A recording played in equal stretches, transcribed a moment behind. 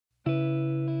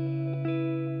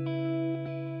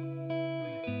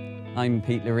I'm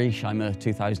Pete Riche. I'm a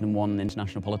 2001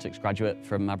 international politics graduate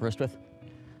from Aberystwyth.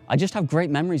 I just have great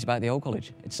memories about the old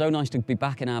college. It's so nice to be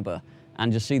back in Aber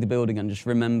and just see the building and just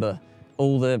remember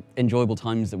all the enjoyable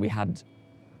times that we had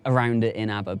around it in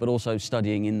Aber, but also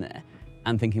studying in there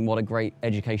and thinking what a great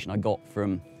education I got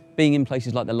from being in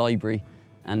places like the library.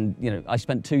 And I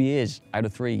spent 2 years out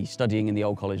of 3 studying in the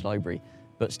old college library,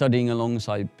 but studying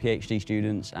alongside PhD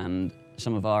students, and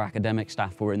some of our academic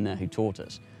staff were in there who taught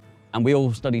us. And we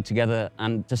all studied together,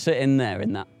 and to sit in there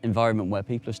in that environment where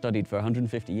people have studied for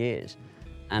 150 years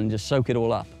and just soak it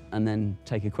all up and then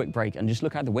take a quick break and just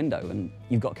look out the window and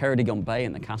you've got Ceredigion Bay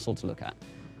and the castle to look at.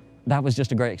 That was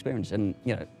just a great experience, and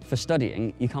for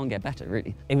studying, you can't get better,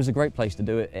 really. It was a great place to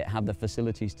do it, it had the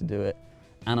facilities to do it,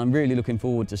 and I'm really looking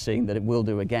forward to seeing that it will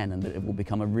do again and that it will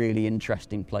become a really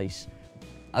interesting place.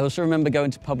 I also remember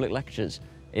going to public lectures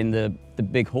in the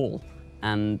big hall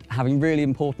and having really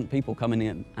important people coming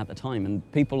in at the time,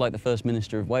 and people like the First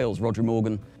Minister of Wales, Roger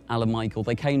Morgan, Alan Michael,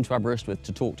 they came to Aberystwyth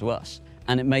to talk to us,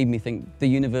 and it made me think the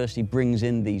university brings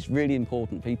in these really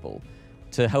important people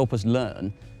to help us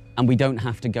learn, and we don't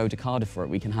have to go to Cardiff for it,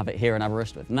 we can have it here in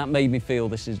Aberystwyth. And that made me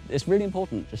feel it's really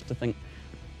important just to think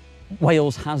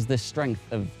Wales has this strength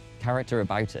of character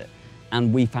about it,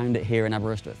 and we found it here in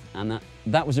Aberystwyth, and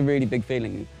that was a really big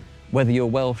feeling. Whether you're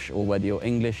Welsh or whether you're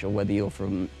English or whether you're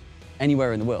from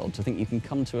anywhere in the world, to think you can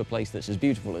come to a place that's as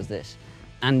beautiful as this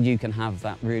and you can have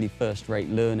that really first-rate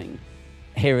learning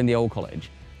here in the old college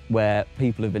where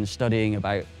people have been studying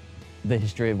about the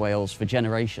history of Wales for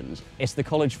generations. It's the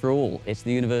college for all, it's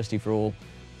the university for all,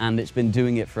 and it's been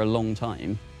doing it for a long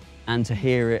time, and to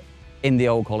hear it in the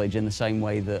old college in the same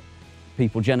way that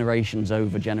people generations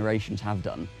over generations have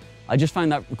done, I just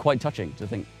found that quite touching to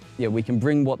think, we can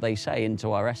bring what they say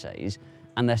into our essays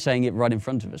and they're saying it right in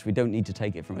front of us. We don't need to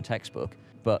take it from a textbook,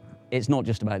 but it's not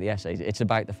just about the essays, it's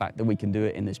about the fact that we can do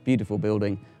it in this beautiful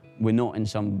building. We're not in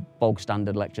some bog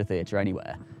standard lecture theatre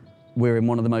anywhere. We're in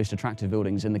one of the most attractive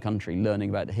buildings in the country, learning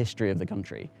about the history of the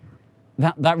country.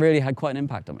 That really had quite an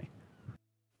impact on me.